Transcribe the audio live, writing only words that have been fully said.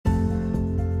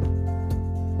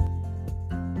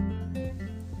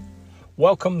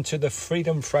Welcome to the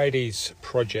Freedom Fridays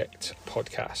Project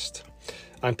podcast.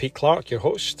 I'm Pete Clark, your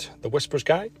host, the Whispers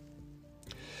Guy.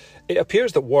 It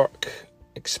appears that work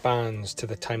expands to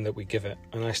the time that we give it,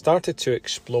 and I started to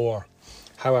explore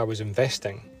how I was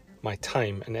investing my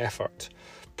time and effort,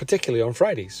 particularly on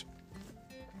Fridays.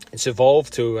 It's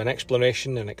evolved to an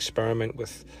exploration and experiment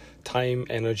with time,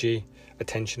 energy,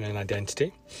 attention and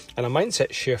identity, and a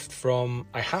mindset shift from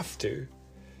I have to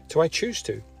I choose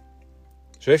to.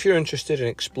 So if you're interested in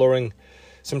exploring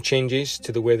some changes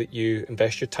to the way that you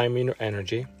invest your time and your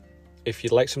energy, if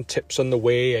you'd like some tips on the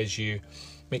way as you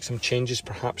make some changes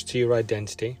perhaps to your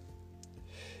identity,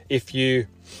 if you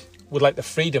would like the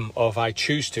freedom of I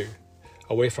choose to,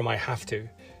 away from I have to,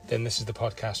 then this is the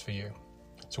podcast for you.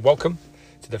 So welcome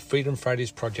to the Freedom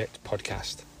Fridays Project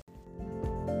podcast.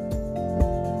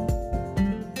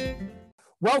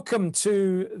 Welcome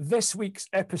to this week's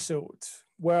episode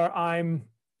where I'm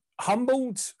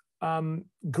humbled,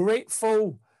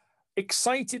 grateful,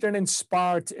 excited and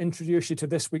inspired to introduce you to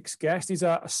this week's guest. He's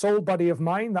a soul buddy of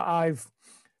mine that I've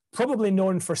probably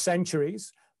known for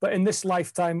centuries, but in this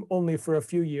lifetime only for a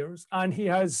few years. And he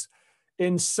has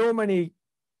in so many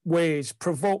ways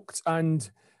provoked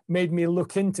and made me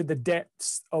look into the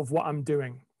depths of what I'm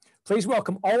doing. Please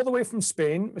welcome all the way from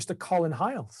Spain, Mr. Colin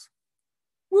Hiles.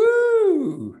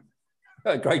 Woo!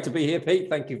 Great to be here,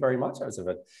 Pete. Thank you very much. That was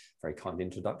a very kind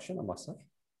introduction, I must say.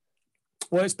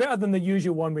 Well, it's better than the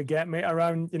usual one we get, mate,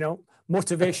 around,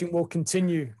 motivation will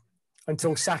continue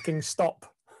until sackings stop.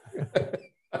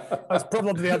 That's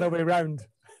probably the other way around.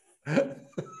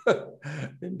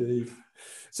 Indeed.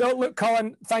 So, look,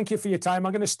 Colin, thank you for your time.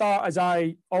 I'm going to start as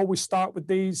I always start with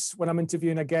these when I'm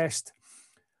interviewing a guest.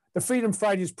 The Freedom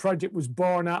Fridays project was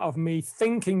born out of me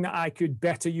thinking that I could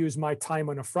better use my time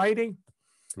on a Friday.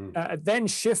 It then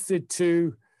shifted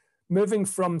to moving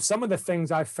from some of the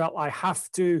things I felt I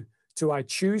have to I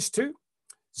choose to.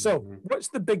 So what's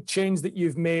the big change that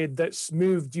you've made that's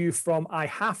moved you from I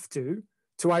have to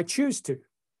I choose to?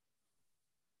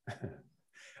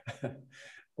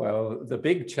 Well, the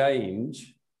big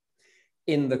change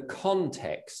in the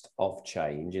context of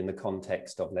change, in the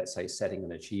context of, let's say, setting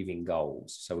and achieving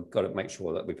goals. So we've got to make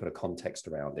sure that we put a context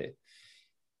around it,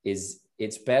 is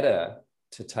it's better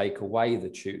to take away the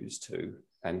choose to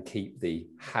and keep the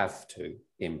have to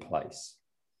in place.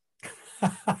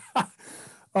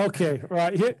 Okay,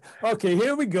 right.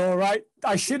 Here we go, right?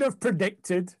 I should have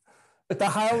predicted the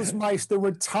Hiles Meister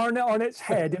would turn it on its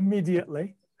head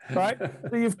immediately, right?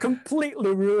 So you've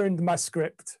completely ruined my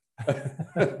script.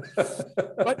 But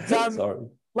Sorry.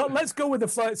 Let's go with the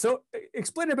flow. So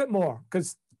explain a bit more,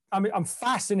 because I'm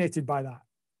fascinated by that.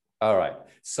 All right.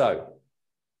 So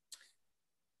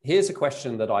here's a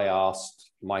question that I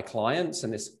asked my clients,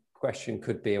 and this question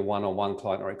could be a one-on-one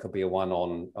client or it could be a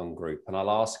one-on group. And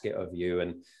I'll ask it of you,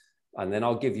 and then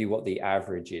I'll give you what the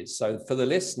average is. So for the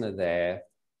listener there,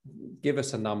 give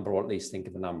us a number, or at least think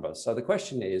of a number. So the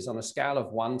question is, on a scale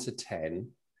of 1 to 10,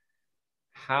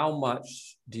 how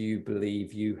much do you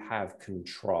believe you have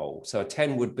control? So a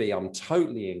 10 would be I'm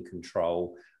totally in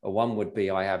control. A 1 would be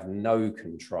I have no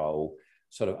control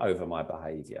sort of over my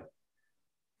behavior.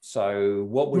 So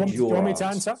what would your want me to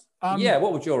answer?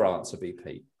 What would your answer be,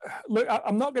 Pete? Look,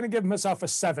 I'm not going to give myself a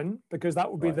 7 because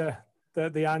that would be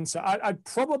the answer. I'd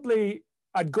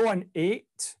go an 8.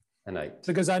 An 8.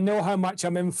 Because I know how much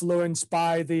I'm influenced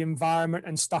by the environment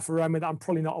and stuff around me that I'm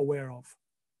probably not aware of.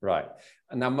 Right.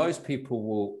 And now most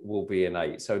people will be an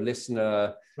 8. So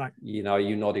listener, right.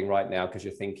 You're nodding right now because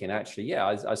you're thinking, actually,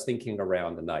 I was thinking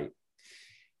around an 8.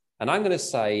 And I'm going to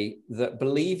say that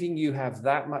believing you have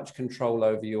that much control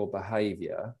over your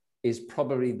behavior is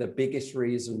probably the biggest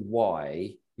reason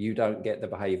why you don't get the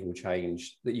behavioral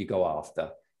change that you go after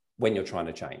when you're trying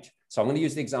to change. So I'm going to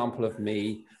use the example of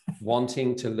me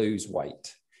wanting to lose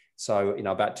weight. So,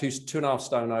 about 2.5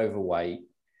 stone overweight,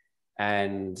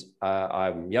 and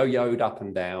I'm yo-yoed up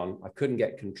and down. I couldn't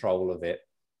get control of it.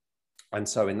 And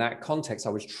so in that context, I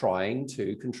was trying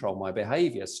to control my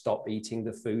behavior, stop eating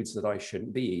the foods that I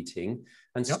shouldn't be eating,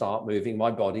 and start moving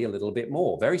my body a little bit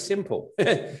more. Very simple.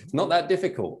 It's not that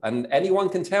difficult. And anyone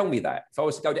can tell me that. If I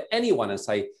was to go to anyone and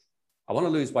say, I want to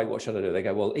lose weight, what should I do? They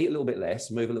go, well, eat a little bit less,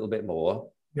 move a little bit more,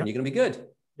 and you're going to be good.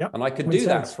 And I could do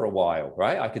that for a while,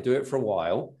 right? I could do it for a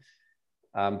while,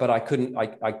 but I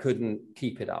couldn't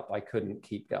keep it up. I couldn't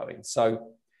keep going.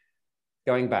 So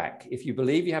going back, if you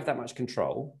believe you have that much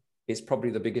control, it's probably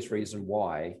the biggest reason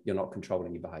why you're not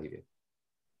controlling your behavior.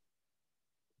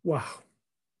 Wow.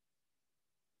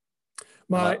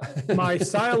 My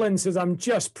silence is I'm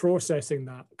just processing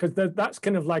that, because that's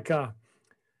kind of like a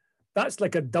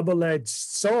double-edged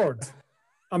sword.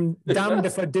 I'm damned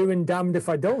if I do and damned if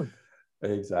I don't.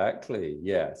 Exactly.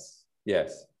 Yes.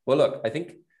 Yes. Well, look, I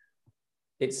think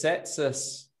it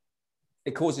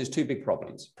causes two big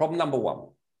problems. Problem number one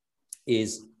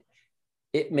is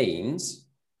it means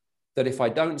that if I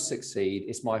don't succeed,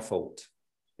 it's my fault.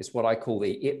 It's what I call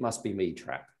the "it must be me"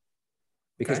 trap.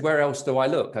 Because where else do I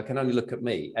look? I can only look at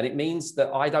me. And it means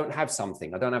that I don't have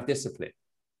something. I don't have discipline.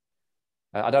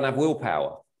 I don't have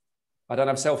willpower. I don't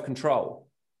have self-control.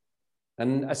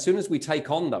 And as soon as we take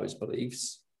on those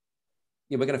beliefs,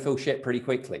 we're going to feel shit pretty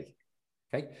quickly.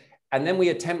 Okay. And then we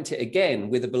attempt it again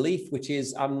with a belief, which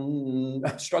is I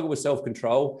struggle with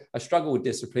self-control. I struggle with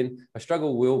discipline. I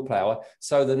struggle with willpower.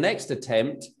 So the next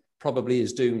attempt probably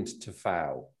is doomed to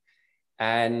fail.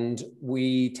 And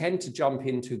we tend to jump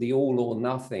into the all or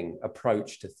nothing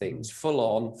approach to things, full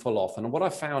on, full off. And what I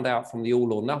found out from the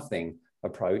all or nothing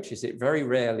approach is it very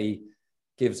rarely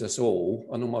gives us all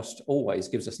and almost always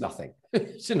gives us nothing.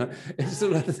 That's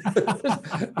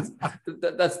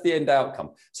the end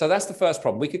outcome. So that's the first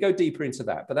problem. We could go deeper into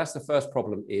that, but that's the first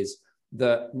problem, is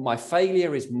that my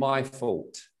failure is my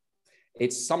fault.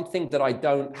 It's something that I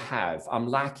don't have. I'm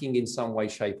lacking in some way,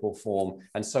 shape, or form.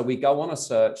 And so we go on a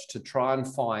search to try and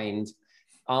find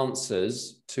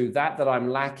answers to that I'm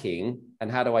lacking. And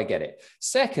how do I get it?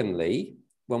 Secondly,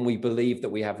 when we believe that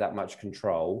we have that much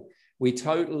control, we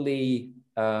totally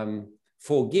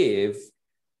forgive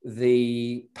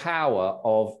the power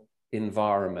of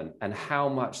environment and how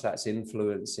much that's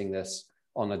influencing us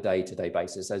on a day-to-day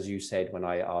basis, as you said when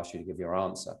I asked you to give your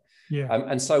answer. Yeah.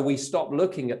 And so we stop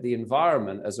looking at the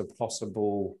environment as a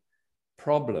possible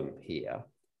problem here,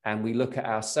 and we look at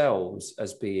ourselves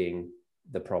as being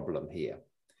the problem here.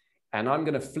 And I'm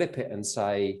going to flip it and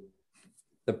say,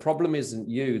 the problem isn't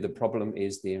you, the problem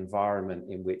is the environment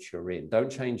in which you're in.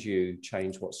 Don't change you,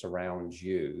 change what surrounds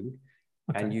you,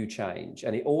 and you change.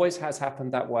 And it always has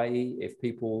happened that way. If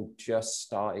people just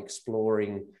start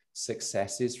exploring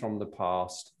successes from the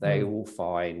past, they will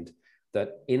find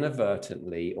that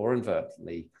inadvertently or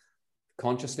inadvertently,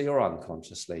 consciously or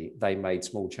unconsciously, they made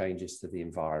small changes to the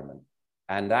environment.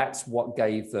 And that's what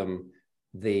gave them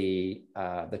the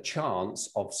chance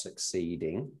of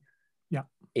succeeding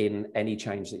in any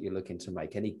change that you're looking to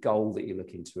make, any goal that you're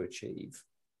looking to achieve.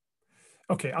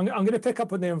 Okay, I'm going to pick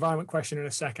up on the environment question in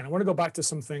a second. I want to go back to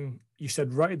something you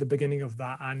said right at the beginning of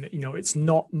that. And, it's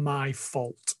not my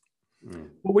fault,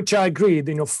 which I agree,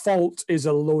 fault is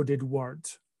a loaded word.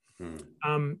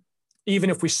 Even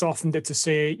if we softened it to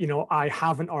say, I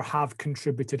haven't or have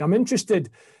contributed. I'm interested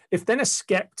if then a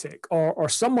skeptic or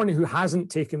someone who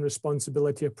hasn't taken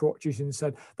responsibility approaches and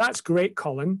said, that's great,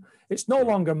 Colin. It's no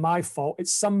longer my fault.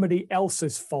 It's somebody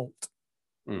else's fault.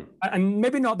 And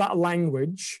maybe not that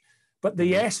language, but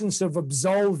the essence of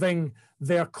absolving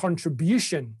their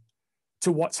contribution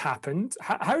to what's happened.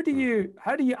 How do you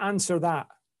answer that?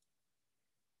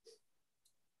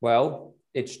 Well,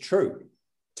 it's true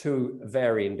to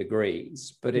varying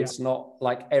degrees, but it's not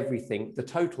like everything, the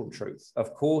total truth.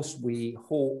 Of course, we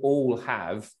all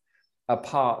have a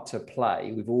part to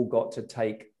play. We've all got to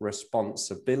take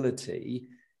responsibility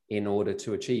in order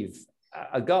to achieve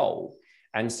a goal.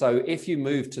 And so if you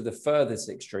move to the furthest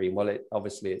extreme, well,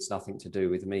 obviously it's nothing to do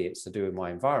with me, it's to do with my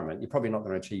environment. You're probably not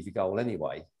going to achieve your goal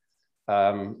anyway,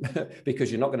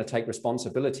 because you're not going to take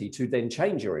responsibility to then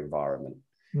change your environment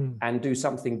and do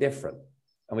something different.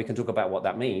 And we can talk about what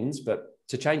that means, but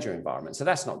to change your environment. So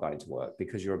that's not going to work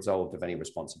because you're absolved of any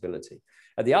responsibility.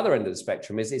 At the other end of the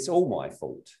spectrum is it's all my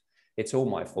fault. It's all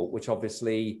my fault, which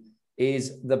obviously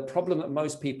is the problem that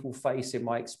most people face in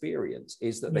my experience,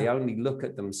 is that they only look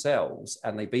at themselves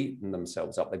and they beat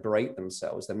themselves up, they berate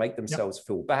themselves, they make themselves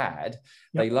feel bad,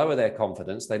 they lower their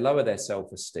confidence, they lower their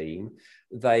self-esteem,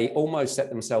 they almost set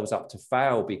themselves up to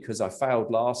fail because I failed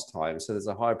last time, so there's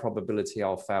a high probability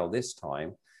I'll fail this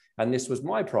time. And this was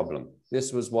my problem.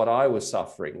 This was what I was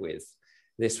suffering with,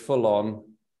 this full on,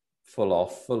 full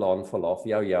off, full on, full off,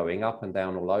 yo-yoing up and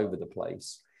down all over the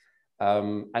place.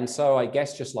 And so I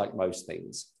guess just like most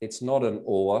things, it's not an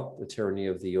or, the tyranny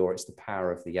of the or, it's the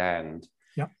power of the and.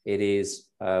 It is,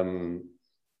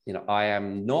 I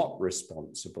am not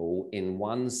responsible in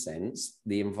one sense.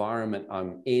 The environment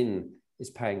I'm in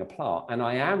is playing a part. And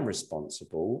I am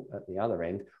responsible at the other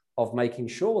end of making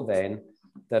sure then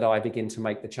that I begin to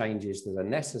make the changes that are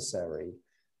necessary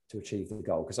to achieve the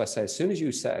goal. Because I say, as soon as you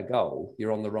set a goal,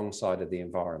 you're on the wrong side of the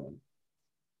environment.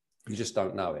 You just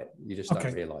don't know it. You just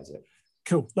don't realize it.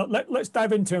 Cool. Let's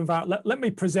dive into environment. Let me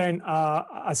present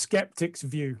a skeptic's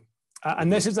view.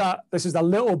 And this is a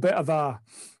little bit of a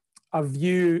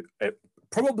view,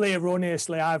 probably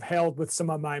erroneously, I've held with some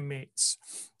of my mates.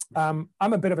 I'm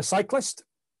a bit of a cyclist.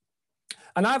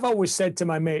 And I've always said to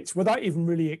my mates, without even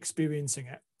really experiencing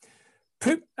it,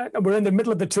 we're in the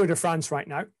middle of the Tour de France right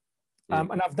now.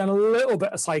 And I've done a little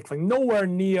bit of cycling, nowhere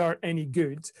near any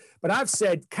good. But I've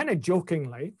said, kind of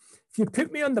jokingly, if you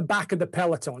put me on the back of the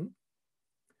peloton,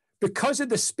 because of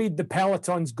the speed the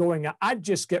peloton's going at, I'd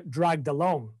just get dragged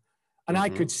along and I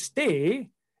could stay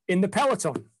in the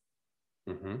peloton.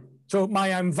 So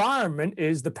my environment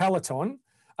is the peloton,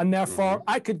 and therefore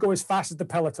I could go as fast as the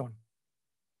peloton.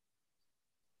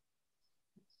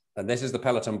 And this is the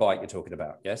peloton bike you're talking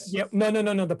about, yes? Yep.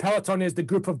 No. The peloton is the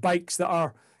group of bikes that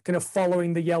are kind of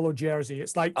following the yellow jersey.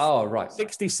 It's like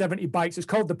 60, 70 bikes. It's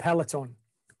called the peloton.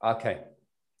 Okay.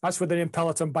 That's where the name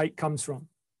peloton bike comes from.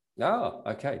 Oh,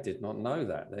 okay. Did not know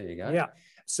that. There you go. Yeah.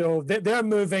 So they're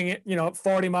moving it,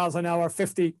 40 miles an hour,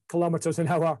 50 kilometers an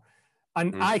hour.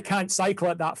 And I can't cycle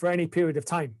at that for any period of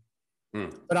time.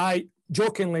 But I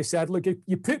jokingly said, look, if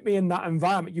you put me in that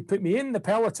environment, you put me in the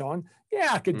peloton, yeah,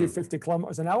 I could do 50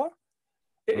 kilometers an hour.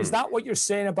 Is that what you're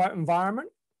saying about environment?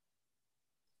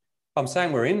 I'm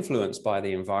saying we're influenced by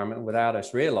the environment without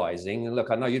us realizing. And look,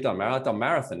 I know you've done marathon. I've done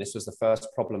marathon. This was the first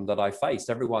problem that I faced.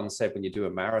 Everyone said when you do a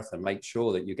marathon, make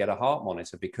sure that you get a heart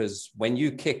monitor, because when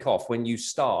you kick off, when you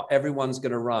start, everyone's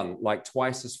going to run like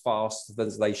twice as fast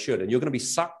as they should. And you're going to be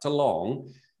sucked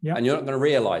along and you're not going to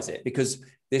realize it, because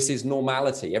this is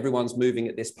normality. Everyone's moving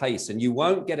at this pace and you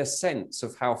won't get a sense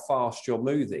of how fast you're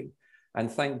moving. And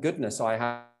thank goodness I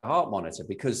have a heart monitor,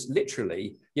 because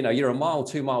literally, you're a mile,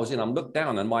 2 miles in, I'm looked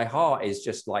down and my heart is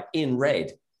just like in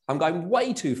red. I'm going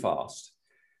way too fast.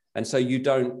 And so you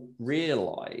don't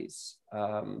realize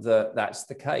that that's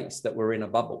the case, that we're in a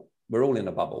bubble. We're all in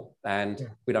a bubble and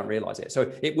we don't realize it.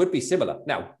 So it would be similar.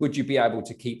 Now, would you be able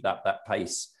to keep that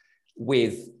pace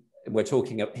with, we're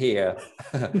talking up here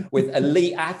with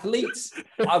elite athletes?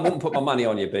 I wouldn't put my money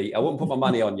on you, B. I wouldn't put my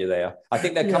money on you there. I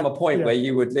think there'd come a point where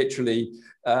you would literally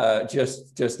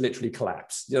just literally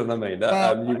collapse. You know what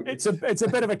I mean? It's a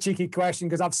bit of a cheeky question,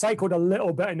 because I've cycled a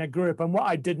little bit in a group, and what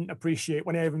I didn't appreciate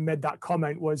when I even made that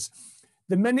comment was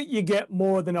the minute you get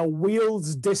more than a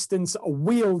wheel's distance,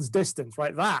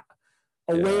 right, that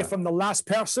away from the last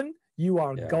person, you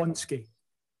are gonski.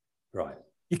 Right.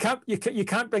 You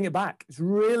can't bring it back. It's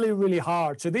really, really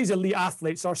hard. So these elite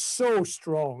athletes are so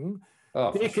strong.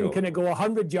 They can kind of go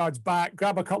 100 yards back,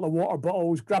 grab a couple of water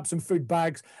bottles, grab some food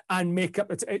bags, and make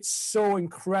up. It's so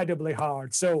incredibly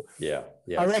hard. So I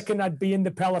reckon I'd be in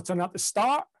the peloton at the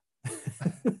start,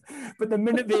 but the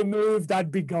minute they moved,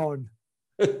 I'd be gone.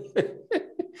 So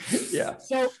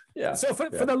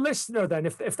for the listener, then,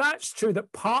 if that's true,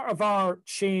 that part of our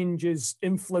change is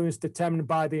influence determined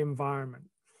by the environment.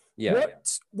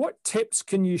 What tips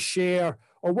can you share,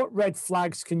 or what red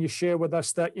flags can you share with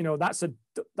us that,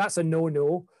 that's a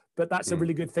no-no, but that's a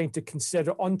really good thing to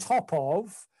consider on top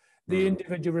of the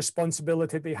individual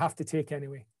responsibility they have to take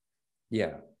anyway?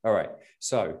 Yeah. All right.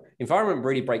 So environment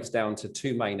really breaks down to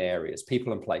two main areas: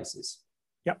 people and places.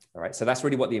 Yep. All right. So that's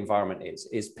really what the environment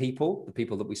is people, the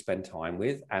people that we spend time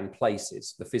with, and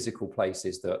places, the physical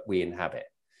places that we inhabit.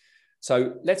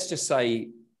 So let's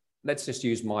just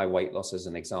use my weight loss as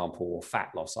an example, or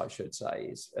fat loss, I should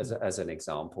say, as an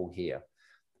example here.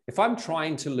 If I'm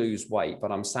trying to lose weight,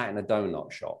 but I'm sat in a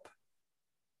donut shop,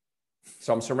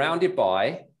 so I'm surrounded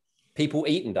by people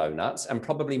eating donuts and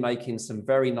probably making some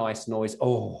very nice noise.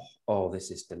 Oh,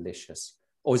 this is delicious.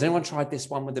 Or has anyone tried this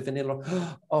one with the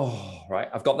vanilla? Oh, right.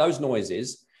 I've got those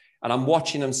noises and I'm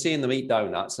watching them, seeing them eat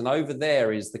donuts. And over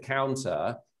there is the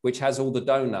counter, which has all the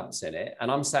donuts in it.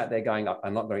 And I'm sat there going,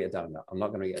 I'm not going to eat a donut. I'm not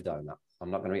going to eat a donut.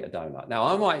 I'm not going to eat a donut. Now,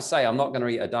 I might say I'm not going to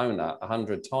eat a donut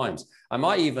 100 times. I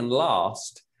might even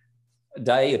last a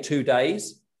day or 2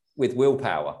 days with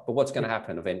willpower. But what's going to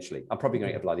happen eventually? I'm probably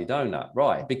going to eat a bloody donut,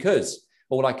 right? Because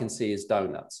all I can see is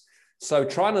donuts. So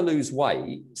trying to lose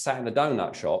weight sat in a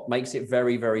donut shop makes it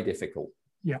very, very difficult.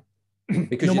 Yeah.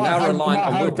 Because you're now reliant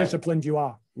on how disciplined you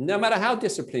are. No matter how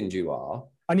disciplined you are.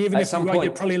 And even if you are,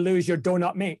 you probably lose your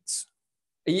donut mates.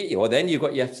 Well, then you've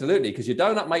got, absolutely, because your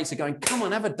donut mates are going, come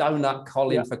on, have a donut,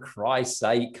 Colin, for Christ's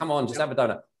sake. Come on, just have a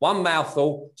donut. One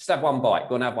mouthful, just have one bite.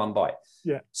 Go and have one bite.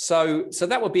 Yeah. So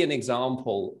that would be an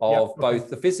example of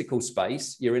both the physical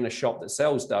space, you're in a shop that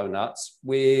sells donuts,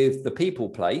 with the people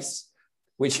place,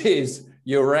 which is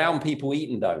you're around people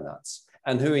eating donuts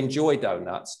and who enjoy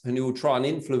donuts and who will try and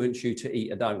influence you to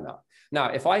eat a donut. Now,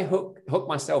 if I hook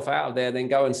myself out of there, then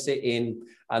go and sit in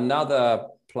another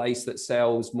place that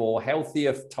sells more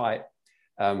healthier type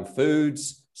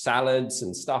foods, salads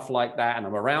and stuff like that, and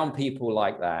I'm around people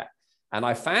like that, and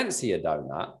I fancy a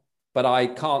donut, but I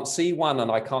can't see one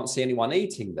and I can't see anyone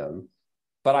eating them,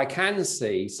 but I can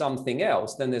see something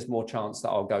else, then there's more chance that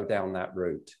I'll go down that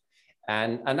route.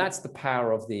 And that's the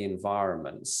power of the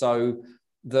environment. So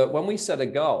that when we set a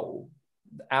goal,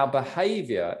 our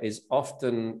behavior is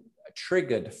often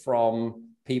triggered from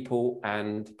people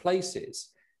and places.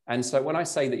 And so when I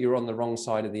say that you're on the wrong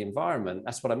side of the environment,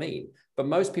 that's what I mean. But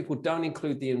most people don't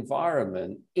include the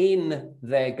environment in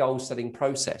their goal setting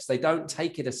process. They don't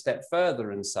take it a step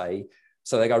further and say,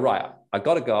 so they go, right, I've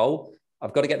got a goal.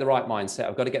 I've got to get the right mindset.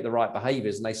 I've got to get the right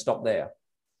behaviors. And they stop there.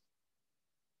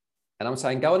 And I'm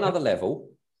saying, go another level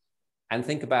and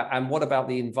think about, and what about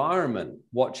the environment?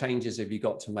 What changes have you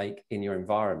got to make in your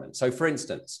environment? So for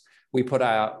instance,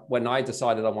 when I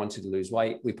decided I wanted to lose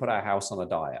weight, we put our house on a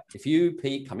diet. If you,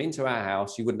 Pete, come into our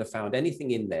house, you wouldn't have found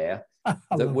anything in there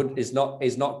that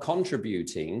is not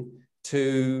contributing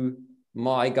to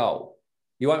my goal.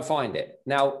 You won't find it.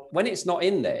 Now, when it's not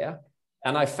in there,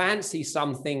 and I fancy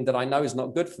something that I know is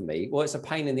not good for me, well, it's a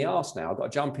pain in the arse now. I've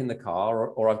got to jump in the car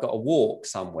or I've got to walk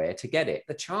somewhere to get it.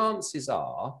 The chances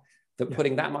are that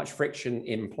putting that much friction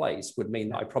in place would mean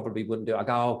that I probably wouldn't do it. I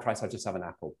go, oh, Christ, I'll just have an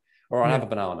apple or I'll have a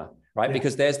banana, right? Yeah.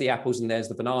 Because there's the apples and there's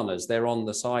the bananas. They're on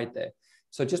the side there.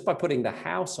 So just by putting the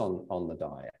house on the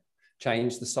diet,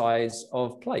 change the size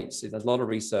of plates. There's a lot of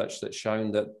research that's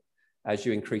shown that as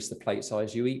you increase the plate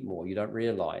size, you eat more. You don't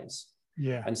realize.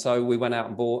 Yeah. And so we went out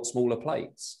and bought smaller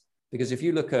plates, because if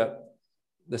you look at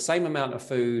the same amount of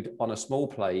food on a small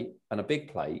plate and a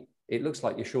big plate, it looks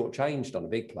like you're shortchanged on a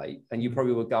big plate, and you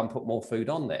probably would go and put more food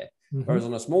on there. Mm-hmm. Whereas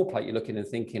on a small plate, you're looking and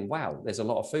thinking, wow, there's a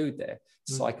lot of food there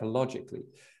psychologically.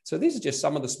 So these are just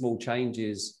some of the small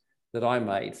changes that I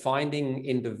made, finding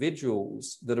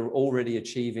individuals that are already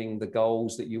achieving the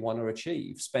goals that you want to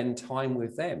achieve, spend time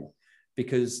with them,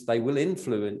 because they will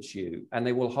influence you and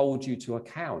they will hold you to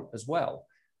account as well.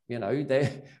 You know,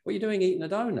 what are you doing eating a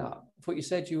donut? I thought you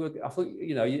said you were, I thought,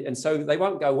 you know, and so they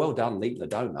won't go, well done, eating a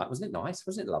donut. Wasn't it nice?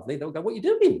 Wasn't it lovely? They'll go, what are you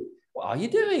doing? What are you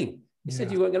doing? You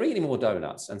said you weren't going to eat any more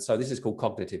donuts. And so this is called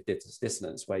cognitive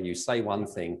dissonance, where you say one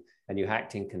thing and you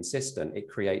act inconsistent. It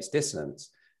creates dissonance,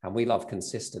 and we love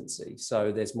consistency.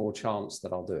 So there's more chance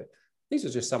that I'll do it. These are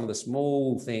just some of the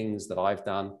small things that I've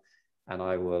done. And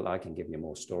I can give you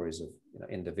more stories of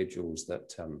individuals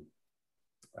that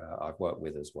I've worked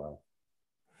with as well.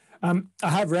 I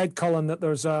have read, Colin, that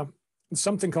there's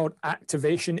something called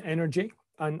activation energy.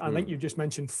 And I think you just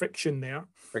mentioned friction there.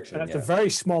 Friction, and it's a very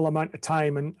small amount of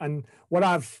time. And what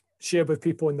I've shared with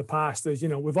people in the past is,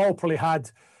 we've all probably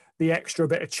had the extra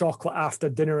bit of chocolate after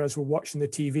dinner as we're watching the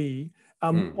TV.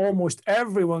 Almost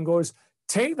everyone goes,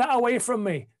 take that away from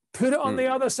me. Put it on the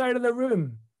other side of the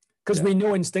room. Because we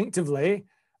know instinctively,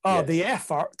 the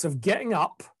effort of getting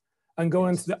up and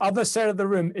going to the other side of the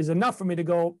room is enough for me to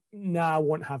go, nah, I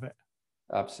won't have it.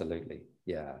 Absolutely.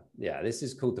 Yeah. Yeah. This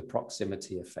is called the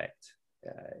proximity effect.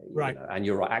 Right. And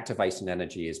you're right. Activation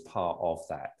energy is part of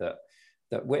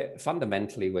that we're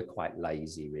fundamentally, we're quite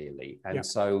lazy, really. And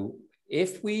so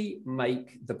if we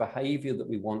make the behavior that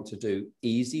we want to do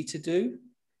easy to do,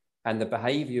 and the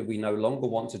behavior we no longer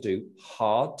want to do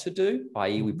hard to do,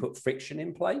 i.e. we put friction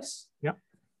in place,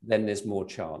 then there's more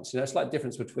chance. It's like the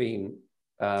difference between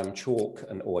chalk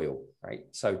and oil, right?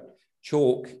 So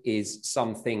chalk is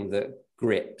something that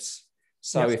grips.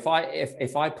 So if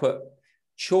I put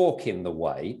chalk in the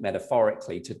way,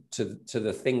 metaphorically, to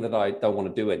the thing that I don't want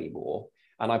to do anymore,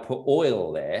 and I put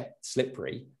oil there,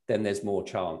 slippery, then there's more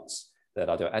chance that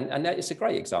I do. And it's a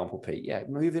great example, Pete. Yeah,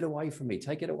 move it away from me,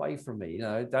 take it away from me.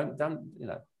 Don't.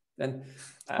 Then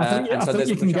I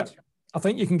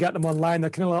think you can get them online. They're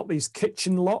kind of like these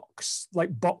kitchen locks, like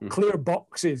clear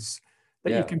boxes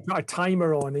that you can put a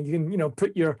timer on, and you can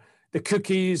put the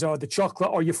cookies or the chocolate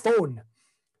or your phone.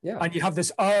 Yeah. And you have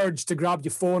this urge to grab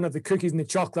your phone or the cookies and the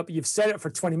chocolate, but you've set it for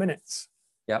 20 minutes.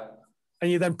 Yeah. And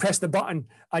you then press the button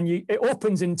and it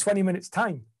opens in 20 minutes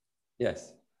time.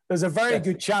 Yes. There's a very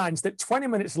good chance that 20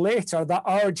 minutes later, that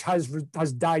urge has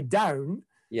died down.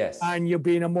 Yes. And you'll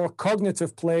be in a more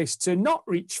cognitive place to not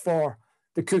reach for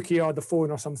the cookie or the phone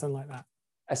or something like that.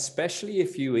 Especially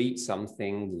if you eat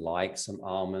something like some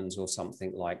almonds or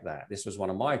something like that. This was one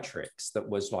of my tricks that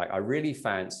was like, I really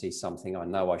fancy something I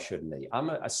know I shouldn't eat. I'm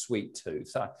a sweet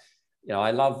tooth.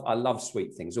 I love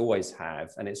sweet things, always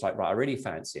have. And it's like, right, I really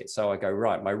fancy it. So I go,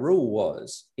 right, my rule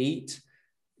was eat,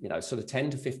 sort of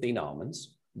 10 to 15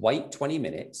 almonds, wait 20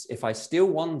 minutes. If I still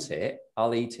want it,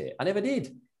 I'll eat it. I never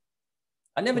did.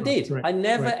 I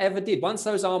never ever did. Once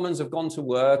those almonds have gone to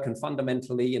work and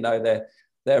fundamentally,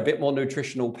 they're a bit more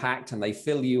nutritional packed and they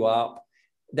fill you up,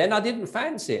 then I didn't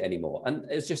fancy it anymore. And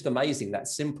it's just amazing. That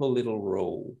simple little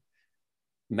rule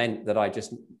meant that I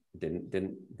just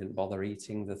didn't bother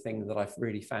eating the thing that I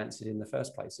really fancied in the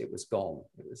first place. It was gone.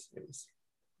 It was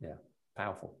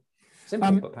powerful.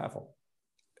 Simple, but powerful.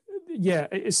 Yeah,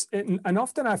 and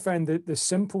often I found that the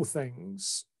simple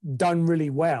things done really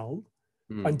well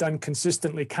and done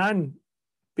consistently can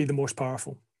be the most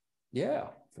powerful. Yeah.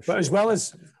 But as well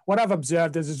as what I've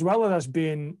observed is, as well as us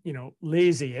being,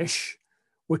 lazy-ish,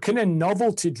 we're kind of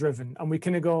novelty driven, and we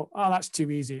kind of go, oh, that's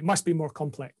too easy. It must be more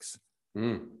complex.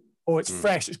 Or it's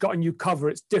fresh. It's got a new cover.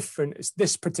 It's different. It's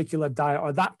this particular diet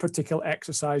or that particular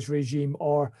exercise regime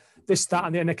or this, that,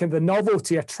 and the, kind of the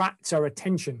novelty attracts our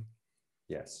attention.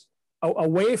 Yes.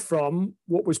 Away from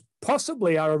what was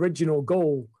possibly our original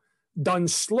goal, done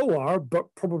slower,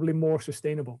 but probably more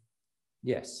sustainable.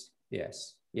 Yes.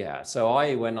 Yes. Yeah.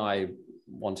 So when I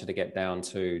wanted to get down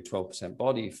to 12%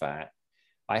 body fat,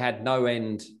 I had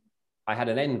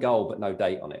an end goal, but no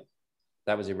date on it.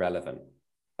 That was irrelevant.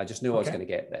 I just knew I was going to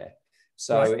get there.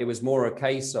 So it was more a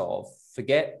case of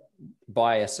forget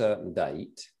by a certain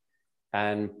date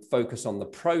and focus on the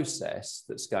process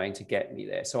that's going to get me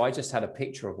there. So I just had a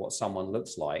picture of what someone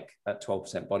looks like at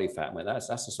 12% body fat. I went, that's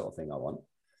the sort of thing I want.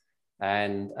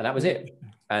 And that was it.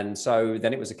 And so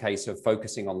then it was a case of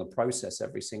focusing on the process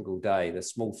every single day, the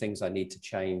small things I need to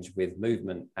change with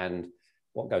movement and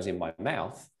what goes in my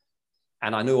mouth.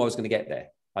 And I knew I was going to get there.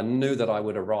 I knew that I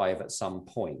would arrive at some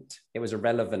point. It was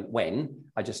irrelevant when,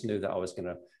 I just knew that I was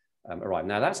going to arrive.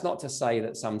 Now, that's not to say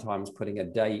that sometimes putting a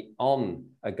date on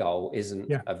a goal isn't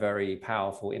a very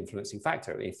powerful influencing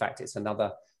factor. In fact, it's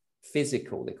another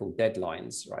physical, they're called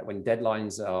deadlines, right? When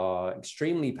deadlines are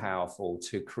extremely powerful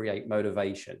to create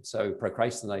motivation. So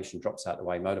procrastination drops out the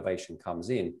way, motivation comes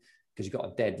in because you've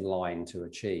got a deadline to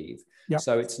achieve.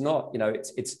 So it's not,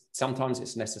 it's sometimes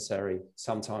it's necessary,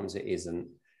 sometimes it isn't.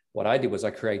 What I did was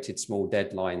I created small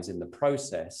deadlines in the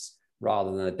process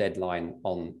rather than a deadline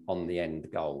on the end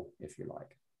goal, if you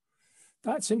like.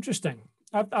 That's interesting.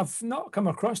 I've not come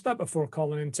across that before,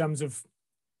 Colin, in terms of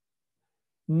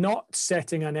not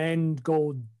setting an end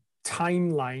goal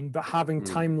timeline, but having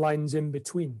timelines in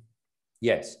between.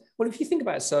 Yes. Well, if you think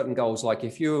about certain goals, like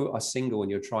if you are single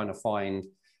and you're trying to find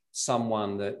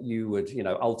someone that you would,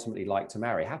 ultimately like to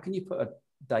marry, how can you put a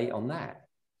date on that?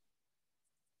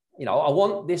 I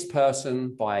want this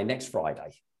person by next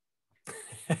Friday.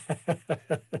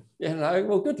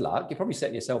 Well, good luck. You're probably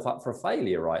setting yourself up for a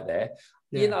failure right there.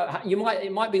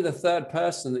 It might be the third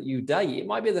person that you date. It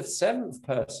might be the seventh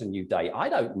person you date. I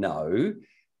don't know,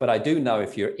 but I do know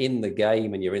if you're in the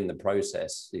game and you're in the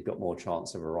process, you've got more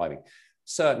chance of arriving.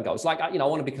 Certain goals, like, I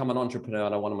want to become an entrepreneur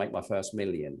and I want to make my first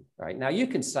million, right? Now you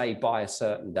can say by a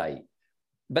certain date,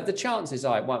 but the chances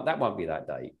are that won't be that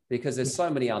date because there's so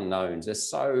many unknowns. There's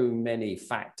so many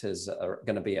factors that are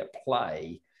going to be at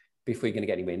play before you're going to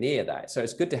get anywhere near that. So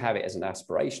it's good to have it as an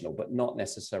aspirational, but not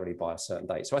necessarily by a certain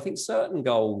date. So I think certain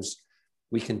goals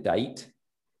we can date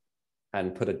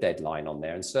and put a deadline on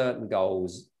there. And certain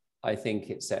goals, I think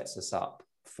it sets us up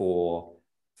for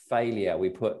failure. We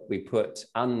put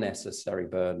unnecessary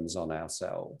burdens on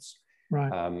ourselves.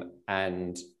 Right.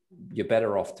 And you're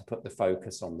better off to put the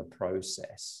focus on the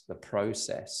process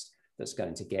that's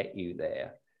going to get you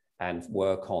there and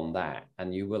work on that.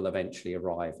 And you will eventually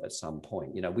arrive at some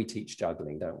point. We teach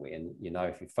juggling, don't we? And,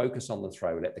 if you focus on the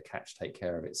throw, let the catch take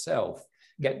care of itself,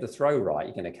 get the throw right,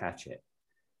 you're going to catch it.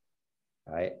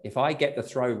 Right? If I get the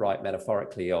throw right,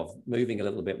 metaphorically, of moving a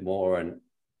little bit more and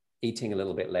eating a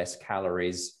little bit less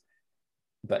calories,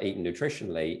 but eating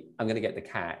nutritionally, I'm going to get the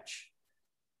catch,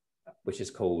 which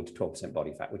is called 12%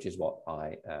 body fat, which is what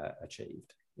I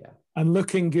achieved. Yeah. And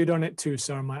looking good on it too,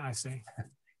 sir, might I say.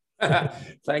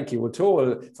 Thank you.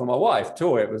 Well, for my wife,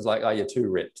 it was like, oh, you're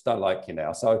too ripped. Don't like you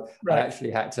now. So I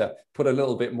actually had to put a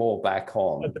little bit more back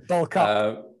on. Bulk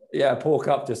up. Pork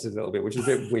up just a little bit, which is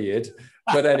a bit weird.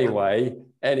 But anyway.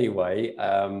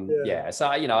 So,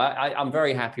 I'm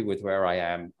very happy with where I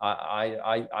am.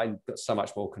 I've got so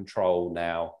much more control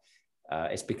now.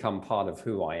 It's become part of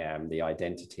who I am, the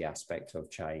identity aspect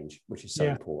of change, which is so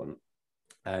important.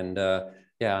 And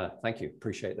thank you.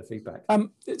 Appreciate the feedback.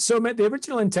 So the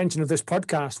original intention of this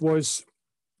podcast was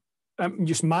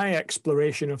just my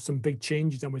exploration of some big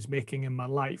changes I was making in my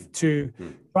life to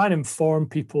try and inform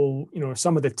people,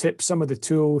 some of the tips, some of the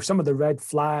tools, some of the red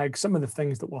flags, some of the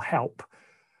things that will help.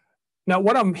 Now,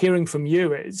 what I'm hearing from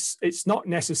you is it's not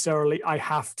necessarily I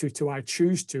have to I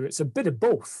choose to. It's a bit of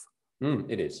both.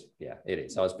 It is. Yeah, it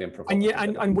is. I was being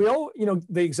provocative. And we all,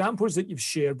 the examples that you've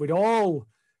shared, we'd all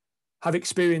have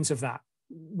experience of that.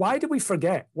 Why do we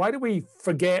forget? Why do we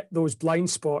forget those blind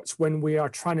spots when we are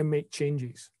trying to make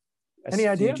changes? Any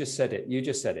idea? You just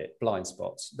said it. Blind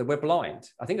spots. That we're blind.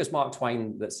 I think it was Mark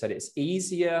Twain that said it's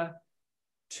easier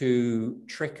to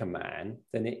trick a man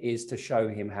than it is to show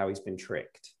him how he's been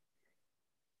tricked.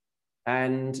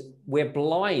 And we're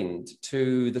blind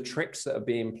to the tricks that are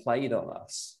being played on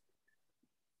us,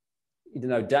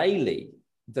 daily.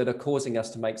 that are causing us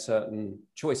to make certain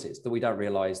choices that we don't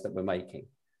realize that we're making.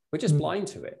 We're just blind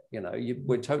to it. You know,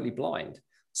 we're totally blind.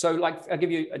 So like, I'll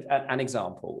give you an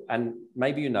example, and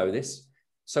maybe you know this.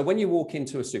 So when you walk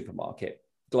into a supermarket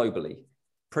globally,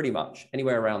 pretty much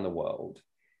anywhere around the world,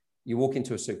 you walk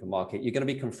into a supermarket, you're going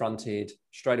to be confronted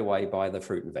straight away by the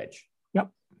fruit and veg. Yep.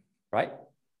 Right?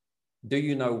 Do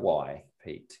you know why,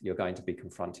 Pete, you're going to be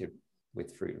confronted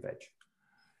with fruit and veg?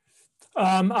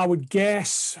 I would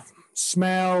guess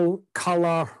smell,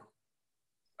 color,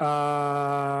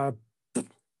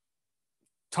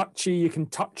 touchy. You can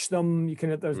touch them. You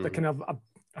can. There's the kind of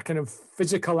a kind of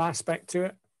physical aspect to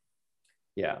it.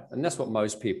 Yeah, and that's what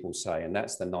most people say, and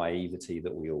that's the naivety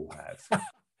that we all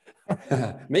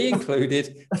have, me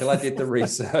included, till I did the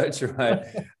research. Right.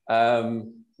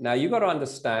 Now you've got to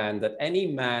understand that any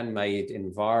man-made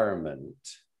environment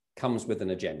comes with an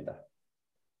agenda.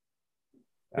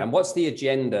 And what's the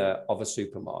agenda of a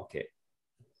supermarket?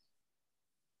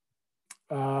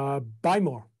 Buy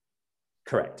more.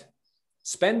 Correct.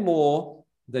 Spend more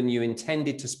than you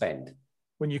intended to spend.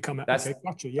 When you come out, that's, okay,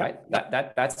 gotcha, yeah. Right?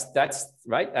 That's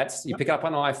right. That's, you pick up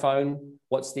an iPhone.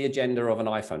 What's the agenda of an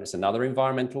iPhone? It's another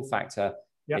environmental factor.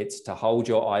 Yep. It's to hold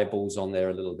your eyeballs on there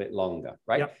a little bit longer,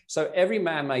 right? Yep. So every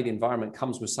man-made environment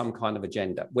comes with some kind of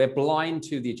agenda. We're blind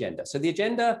to the agenda. So the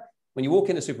agenda, when you walk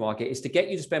in a supermarket, is to get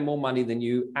you to spend more money than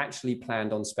you actually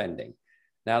planned on spending.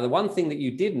 Now, the one thing that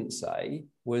you didn't say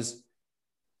was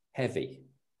heavy.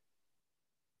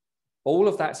 All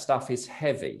of that stuff is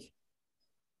heavy.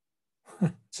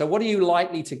 So what are you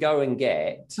likely to go and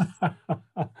get?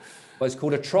 Well, it's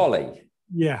called a trolley.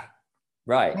 Yeah.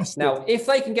 Right. Now, if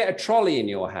they can get a trolley in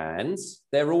your hands,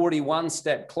 they're already one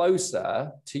step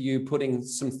closer to you putting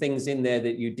some things in there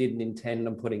that you didn't intend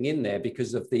on putting in there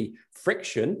because of the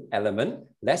friction element.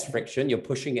 Less friction, you're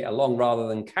pushing it along rather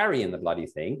than carrying the bloody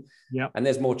thing. Yeah. And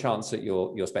there's more chance that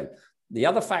you'll spend. The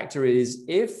other factor is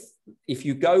if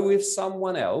you go with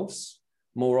someone else,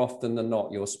 more often than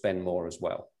not, you'll spend more as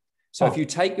well. So if you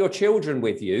take your children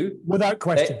with you, without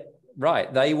question.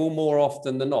 Right, they will more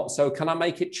often than not. So can I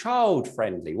make it child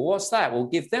friendly? Well, what's that? We'll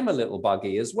give them a little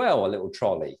buggy as well, a little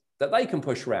trolley that they can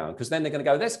push around, because then they're going to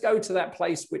go, let's go to that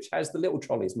place which has the little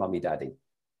trolleys, mummy, daddy.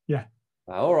 Yeah.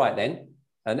 All right then.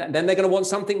 And then they're going to want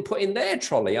something put in their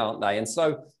trolley, aren't they? And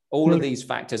so all of these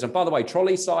factors. And by the way,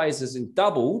 trolley size has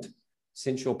doubled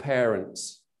since your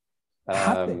parents.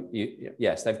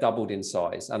 Yes, they've doubled in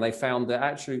size, and they found the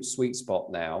absolute sweet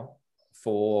spot now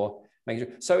for making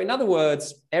sure. So in other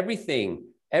words, everything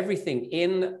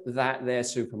in their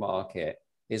supermarket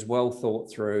is well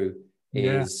thought through,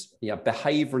 is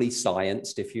behaviorally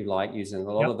scienced, if you like, using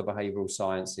a lot of the behavioral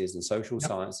sciences and social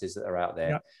sciences that are out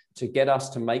there to get us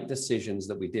to make decisions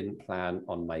that we didn't plan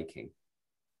on making.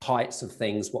 Heights of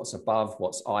things, what's above,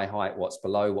 what's eye height, what's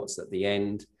below, what's at the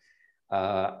end,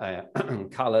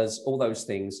 colors, all those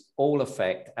things all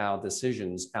affect our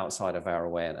decisions outside of our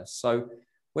awareness. So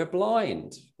we're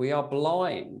blind. We are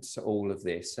blind to all of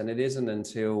this. And it isn't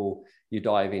until you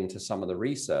dive into some of the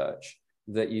research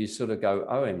that you sort of go,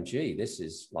 OMG, this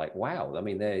is like, wow. I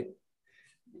mean, they're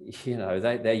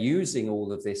using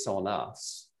all of this on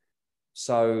us.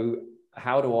 So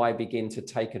how do I begin to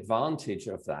take advantage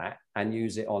of that and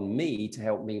use it on me to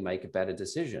help me make a better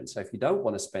decision? So if you don't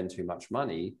want to spend too much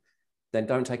money, then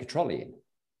don't take a trolley in.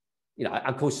 You know,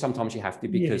 of course, sometimes you have to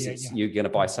because you're going to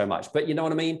buy so much, but you know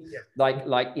what I mean? Yeah.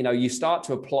 Like, you know, you start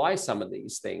to apply some of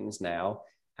these things now,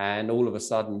 and all of a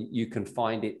sudden you can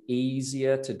find it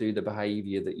easier to do the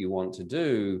behavior that you want to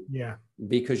do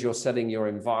because you're setting your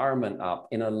environment up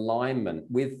in alignment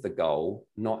with the goal,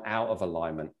 not out of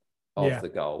alignment of the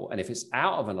goal. And if it's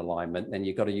out of an alignment, then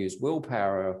you've got to use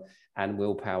willpower, and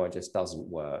willpower just doesn't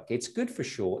work. It's good for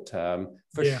short term,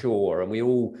 for sure. And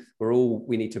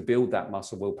we need to build that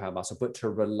muscle, willpower muscle, but to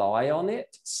rely on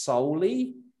it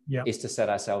solely is to set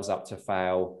ourselves up to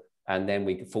fail. And then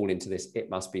we fall into this, it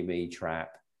must be me trap.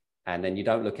 And then you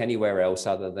don't look anywhere else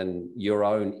other than your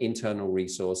own internal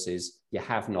resources. You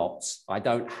have not. I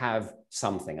don't have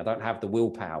something. I don't have the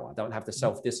willpower. I don't have the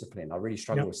self-discipline. I really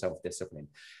struggle with self-discipline.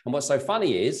 And what's so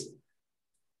funny is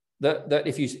that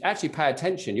if you actually pay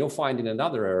attention, you'll find in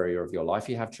another area of your life,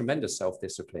 you have tremendous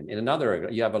self-discipline. In another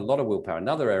area, you have a lot of willpower.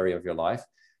 Another area of your life,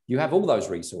 you have all those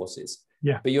resources.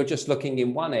 But you're just looking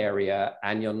in one area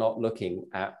and you're not looking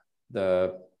at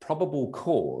the probable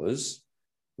cause,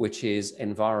 which is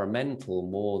environmental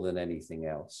more than anything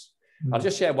else. I'll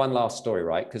just share one last story,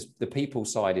 right? Because the people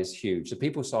side is huge. The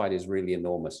people side is really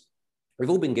enormous. We've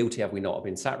all been guilty, have we not? I've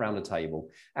been sat around a table,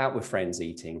 out with friends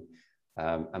eating,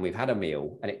 and we've had a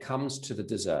meal, and it comes to the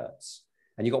desserts.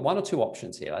 and you've got one or two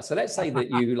options here. So let's say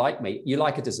that you like meat, you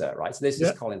like a dessert, right? So this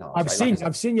is Colin Hiles.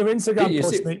 I've seen your Instagram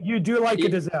post, mate. You do like a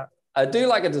dessert. I do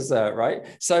like a dessert, right?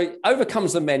 So over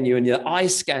comes the menu and your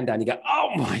eyes scan down. You go,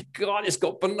 oh my God, it's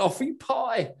got banoffee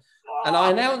pie. And I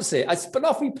announce it. It's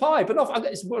banoffee pie,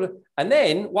 banoffee. And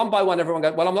then one by one, everyone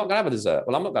goes, well, I'm not going to have a dessert.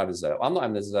 Well, I'm not going to have a dessert. I'm not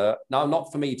having a dessert. No,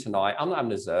 not for me tonight. I'm not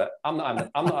having a dessert. I'm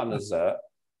not having a dessert.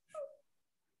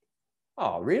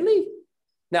 Oh, really?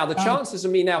 Now, the chances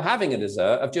of me now having a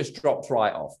dessert have just dropped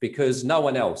right off because no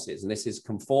one else is. And this is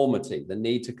conformity, the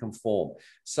need to conform.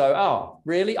 So, oh,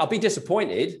 really? I'll be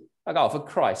disappointed. I go, oh, for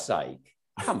Christ's sake,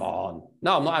 come on.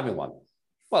 No, I'm not having one.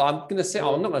 Well, I'm not going to sit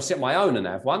on my own and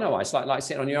have one. No, it's like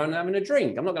sitting on your own and having a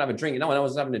drink. I'm not going to have a drink. No one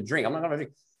else is having a drink. I'm not going to have a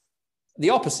drink. The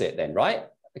opposite then, right?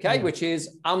 Okay, which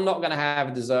is I'm not going to have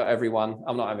a dessert, everyone.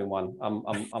 I'm not having one. I'm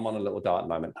on a little diet at the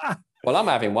moment. Well, I'm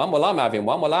having one. Well, I'm having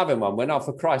one. Well, I'm having one. Well, no,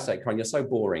 for Christ's sake, Colin, you're so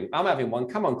boring. I'm having one.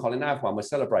 Come on, Colin, have one. We're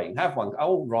celebrating. Have one.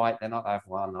 Oh, right, then I'll have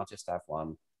one. I'll just have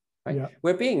one. Right? Yeah.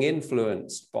 We're being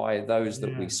influenced by those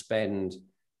that we spend,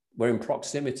 we're in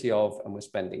proximity of, and we're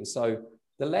spending. So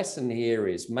the lesson here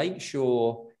is make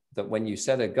sure that when you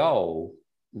set a goal,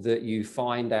 that you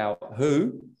find out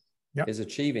who is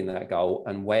achieving that goal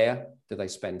and where do they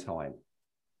spend time.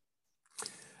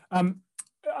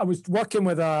 I was working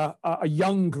with a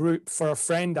young group for a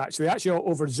friend, actually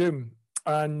over Zoom,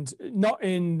 and not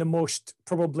in the most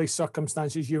probably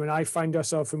circumstances you and I find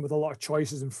ourselves in, with a lot of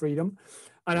choices and freedom.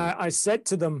 And I said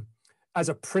to them, as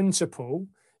a principle,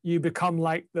 you become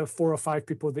like the 4 or 5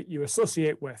 people that you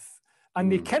associate with. And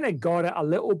they kind of got it a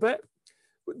little bit.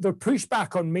 The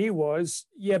pushback on me was,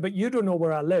 yeah, but you don't know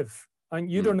where I live and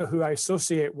you don't know who I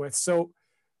associate with. So,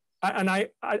 and I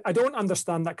don't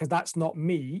understand that because that's not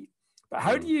me. But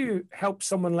how do you help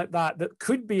someone like that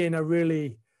could be in a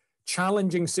really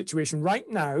challenging situation right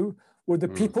now where the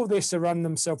people they surround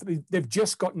themselves, they've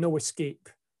just got no escape?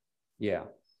 Yeah,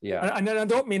 yeah. And I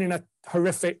don't mean in a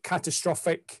horrific,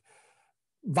 catastrophic,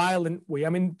 violent way. I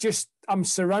mean, just I'm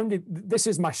surrounded. This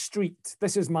is my street.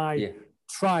 This is my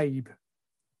tribe.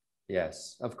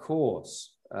 Yes, of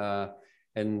course.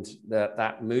 And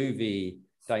that movie,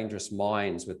 Dangerous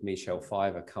Minds with Michelle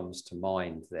Pfeiffer, comes to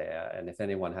mind there. And if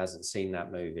anyone hasn't seen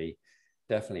that movie,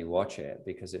 definitely watch it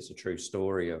because it's a true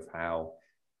story of how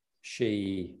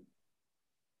she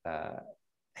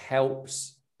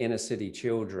helps inner city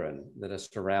children that are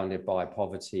surrounded by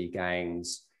poverty,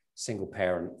 gangs, single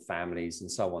parent families,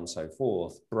 and so on and so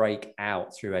forth, break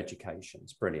out through education.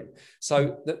 It's brilliant.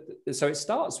 So, so it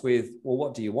starts with, well,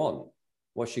 what do you want?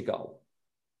 What's your goal?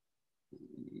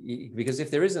 Because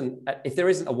if there isn't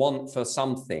a want for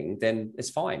something, then it's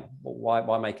fine. Well,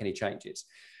 why make any changes?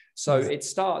 So it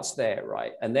starts there,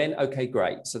 right? And then, okay,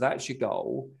 great. So that's your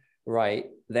goal, right?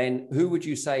 Then who would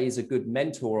you say is a good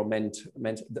mentor or mentor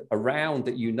around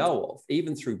that you know of,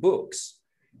 even through books,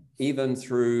 even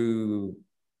through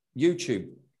YouTube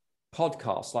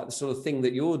podcasts, like the sort of thing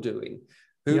that you're doing?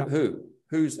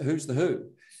 Who's the who?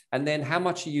 And then how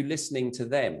much are you listening to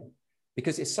them?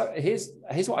 Because it's so, here's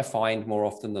what I find more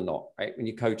often than not, right? When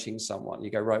you're coaching someone, you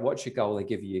go, right, what's your goal? They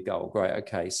give you your goal. Great.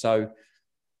 Okay. So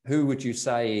who would you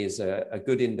say is a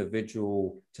good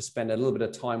individual to spend a little bit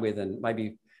of time with and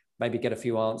maybe get a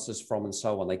few answers from and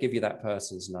so on? They give you that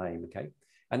person's name. Okay.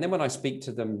 And then when I speak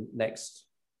to them next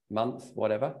month,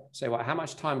 whatever, say, well, how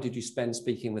much time did you spend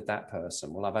speaking with that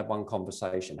person? Well, I've had one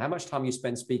conversation. How much time you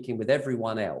spend speaking with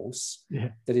everyone got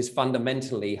that is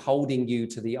fundamentally holding you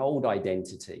to the old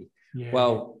identity? Yeah.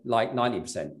 Well, like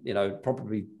 90%,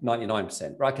 probably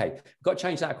 99%. Right, okay, we've got to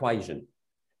change that equation.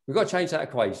 We've got to change that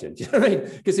equation. Do you know what I mean?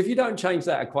 Because if you don't change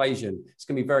that equation, it's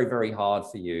going to be very, very hard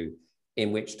for you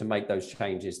in which to make those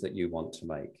changes that you want to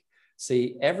make.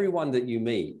 See, everyone that you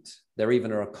meet, they're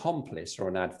either an accomplice or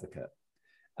an advocate.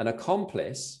 An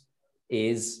accomplice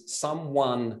is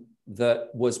someone that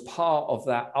was part of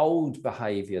that old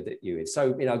behavior that you did.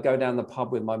 So, go down the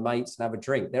pub with my mates and have a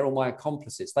drink. They're all my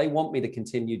accomplices. They want me to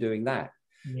continue doing that.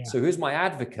 Yeah. So who's my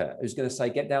advocate who's going to say,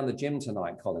 get down the gym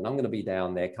tonight, Colin? I'm going to be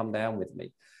down there. Come down with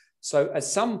me. So at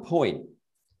some point,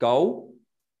 goal,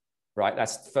 right?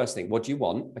 That's the first thing. What do you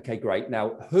want? Okay, great.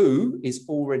 Now, who is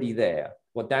already there?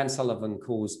 What Dan Sullivan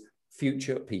calls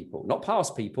future people, not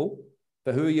past people,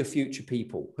 but who are your future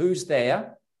people? Who's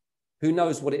there? Who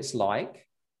knows what it's like?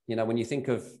 When you think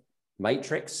of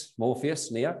Matrix, Morpheus,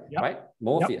 Neo, right?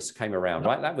 Morpheus came around,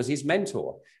 right? That was his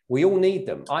mentor. We all need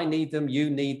them. I need them. You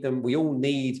need them. We all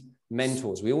need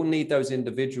mentors. We all need those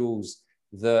individuals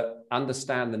that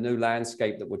understand the new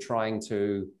landscape that we're trying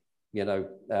to,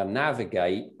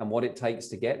 navigate and what it takes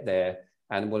to get there,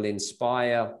 and will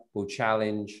inspire, will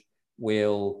challenge,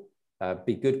 will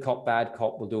be good cop, bad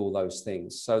cop, will do all those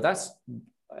things. So that's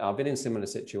I've been in similar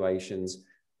situations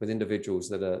with individuals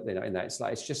that are, in that.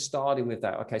 It's just starting with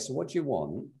that. Okay, so what do you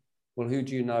want? Well, who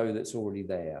do you know that's already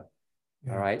there?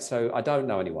 Yeah. All right, so I don't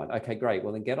know anyone. Okay, great.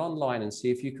 Well, then get online and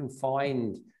see if you can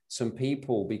find some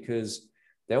people, because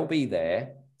they'll be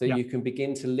there that you can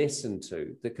begin to listen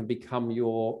to, that can become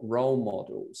your role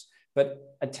models.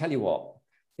 But I tell you what,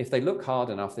 if they look hard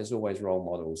enough, there's always role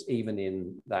models, even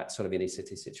in that sort of inner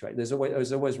city situation. There's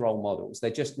always role models.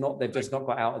 They've just not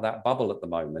got out of that bubble at the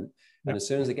moment. And as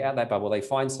soon as they get out of that bubble, they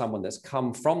find someone that's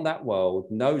come from that world,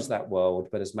 knows that world,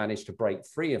 but has managed to break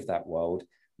free of that world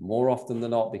more often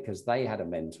than not because they had a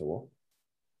mentor,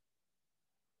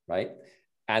 right?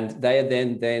 And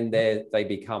they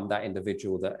become that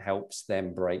individual that helps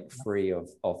them break free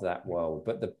of that world.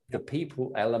 But the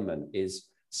people element is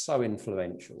so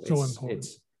influential.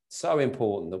 It's so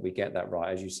important that we get that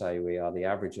right. As you say, we are the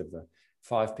average of the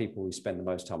 5 people we spend the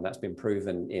most time. That's been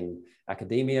proven in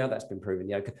academia. That's been proven.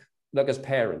 Look, as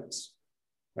parents,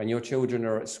 when your children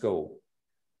are at school,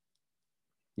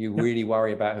 you really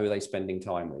worry about who they're spending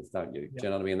time with, don't you? Do you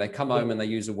know what I mean? They come home and they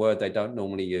use a word they don't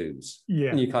normally use.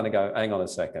 And you kind of go, hang on a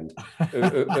second.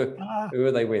 Who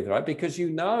are they with, right? Because you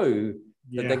know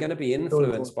that they're going to be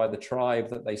influenced by the tribe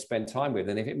that they spend time with.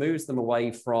 And if it moves them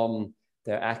away from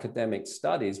their academic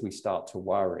studies, we start to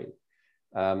worry.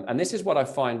 And this is what I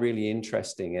find really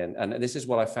interesting. And this is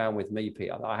what I found with me,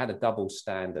 Peter. I had a double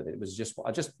standard.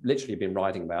 I just literally been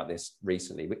writing about this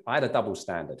recently. I had a double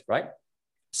standard, right?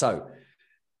 So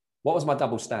what was my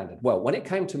double standard? Well, when it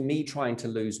came to me trying to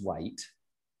lose weight,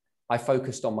 I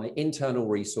focused on my internal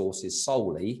resources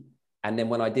solely. And then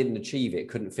when I didn't achieve it,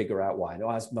 couldn't figure out why. I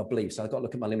was my beliefs. I've got to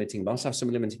look at my limiting. I must have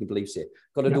some limiting beliefs here.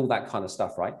 Got to do all that kind of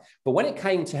stuff, right? But when it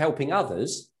came to helping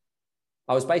others,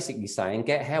 I was basically saying,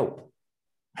 get help.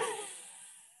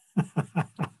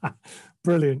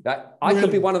 Brilliant. I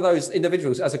could be one of those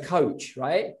individuals as a coach,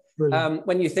 right?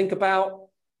 When you think about,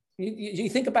 you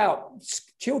think about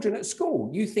children at school,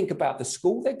 you think about the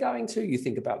school they're going to, you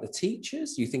think about the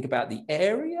teachers, you think about the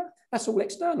area. That's all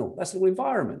external. That's all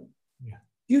environment. Yeah.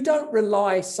 You don't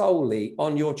rely solely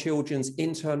on your children's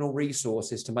internal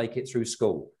resources to make it through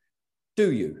school,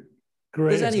 do you?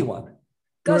 Does anyone?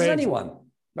 Does anyone?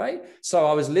 Right? So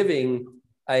I was living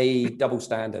a double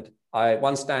standard.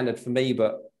 One standard for me,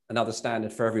 but another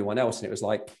standard for everyone else. And it was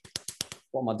like,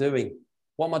 what am I doing?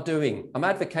 What am I doing? I'm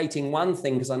advocating one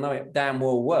thing because I know it damn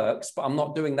well works, but I'm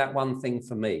not doing that one thing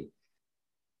for me.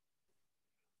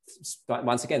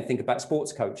 Once again, think about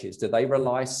sports coaches. Do they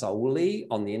rely solely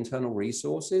on the internal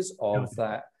resources of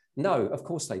that? No, of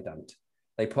course they don't.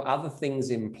 They put other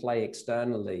things in play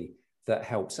externally that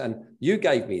helps. And you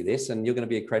gave me this, and you're going to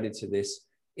be accredited to this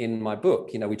in my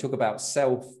book. We talk about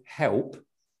self-help.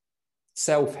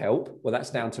 Self-help, well,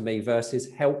 that's down to me, versus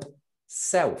help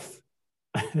self.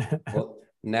 Well,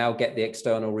 now get the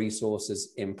external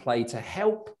resources in play to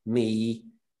help me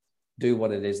do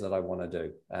what it is that I want to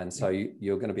do. And so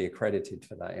you're going to be accredited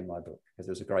for that in my book, because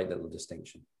it was a great little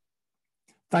distinction.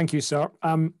 Thank you, sir.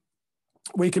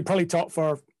 We could probably talk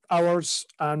for hours,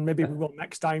 and maybe we will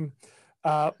next time.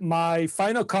 My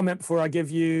final comment before I give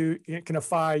you kind of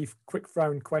 5 quick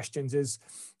round questions is,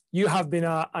 you have been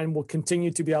and will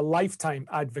continue to be a lifetime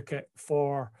advocate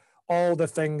for all the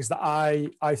things that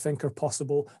I think are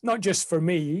possible, not just for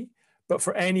me, but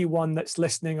for anyone that's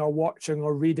listening or watching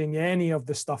or reading any of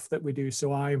the stuff that we do.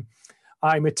 So I'm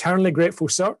eternally grateful,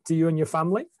 sir, to you and your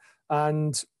family.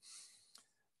 And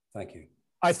thank you.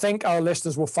 I think our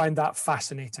listeners will find that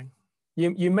fascinating.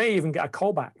 You may even get a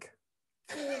call back.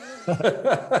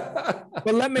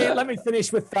 But let me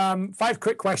finish with 5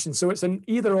 quick questions. So it's an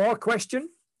either or question.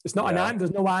 It's not an and.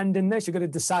 There's no and in this. You're going to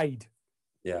decide.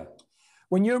 Yeah.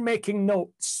 When you're making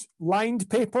notes, lined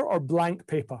paper or blank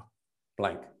paper?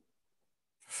 Blank.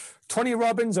 Tony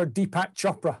Robbins or Deepak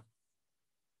Chopra?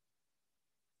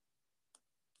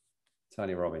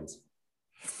 Tony Robbins.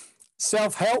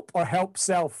 Self-help or help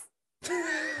self?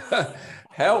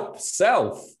 Help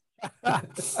self.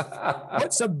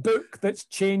 What's a book that's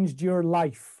changed your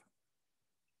life?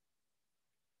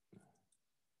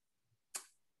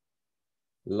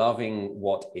 Loving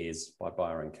What Is by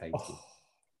Byron Katie. Oh.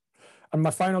 And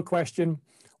my final question,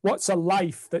 what's a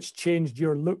life that's changed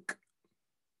your look?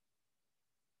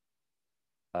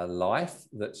 A life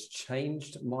that's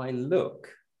changed my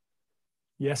look?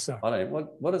 Yes, sir.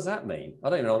 What does that mean? I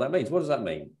don't even know what that means. What does that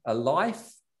mean? A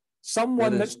life?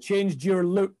 Someone that's changed your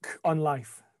look on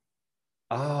life.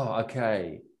 Oh,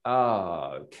 okay.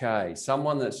 Oh, okay.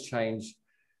 Someone that's changed.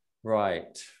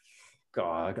 Right.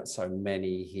 God, I've got so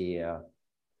many here.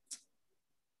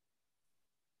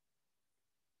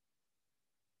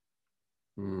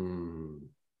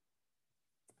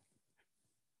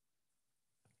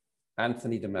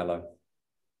 Anthony DeMello.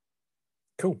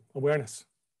 Cool. Awareness.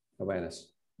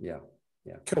 Awareness. Yeah.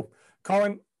 Yeah. Cool.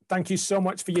 Colin, thank you so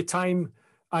much for your time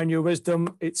and your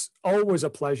wisdom. It's always a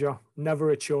pleasure, never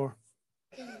a chore.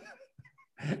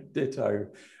 Ditto.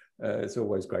 It's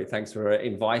always great. Thanks for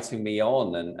inviting me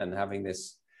on and having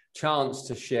this chance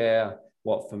to share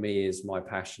what for me is my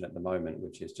passion at the moment,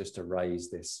 which is just to raise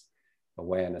this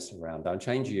awareness around don't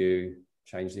change you,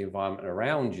 change the environment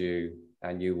around you,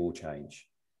 and you will change.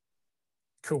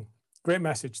 Cool. Great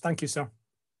message. Thank you, sir.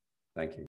 Thank you.